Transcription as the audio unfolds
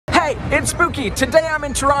Hey, it's Spooky. Today I'm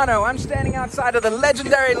in Toronto. I'm standing outside of the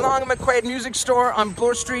legendary Long McQuade music store on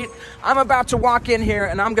Bloor Street. I'm about to walk in here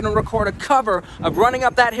and I'm gonna record a cover of Running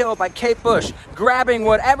Up That Hill by Kate Bush, grabbing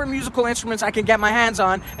whatever musical instruments I can get my hands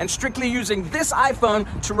on and strictly using this iPhone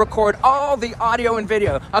to record all the audio and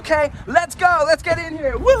video. Okay, let's go, let's get in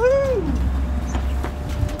here, woohoo!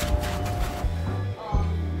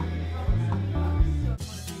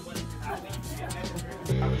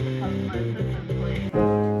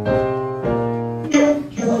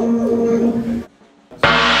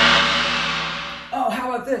 Oh,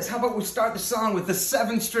 how about this? How about we start the song with the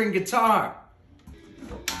 7-string guitar?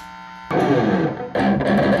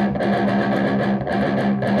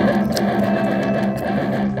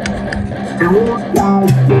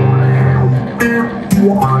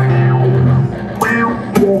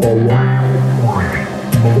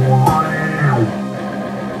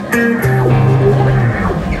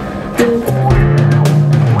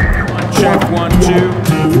 Check 1, 2.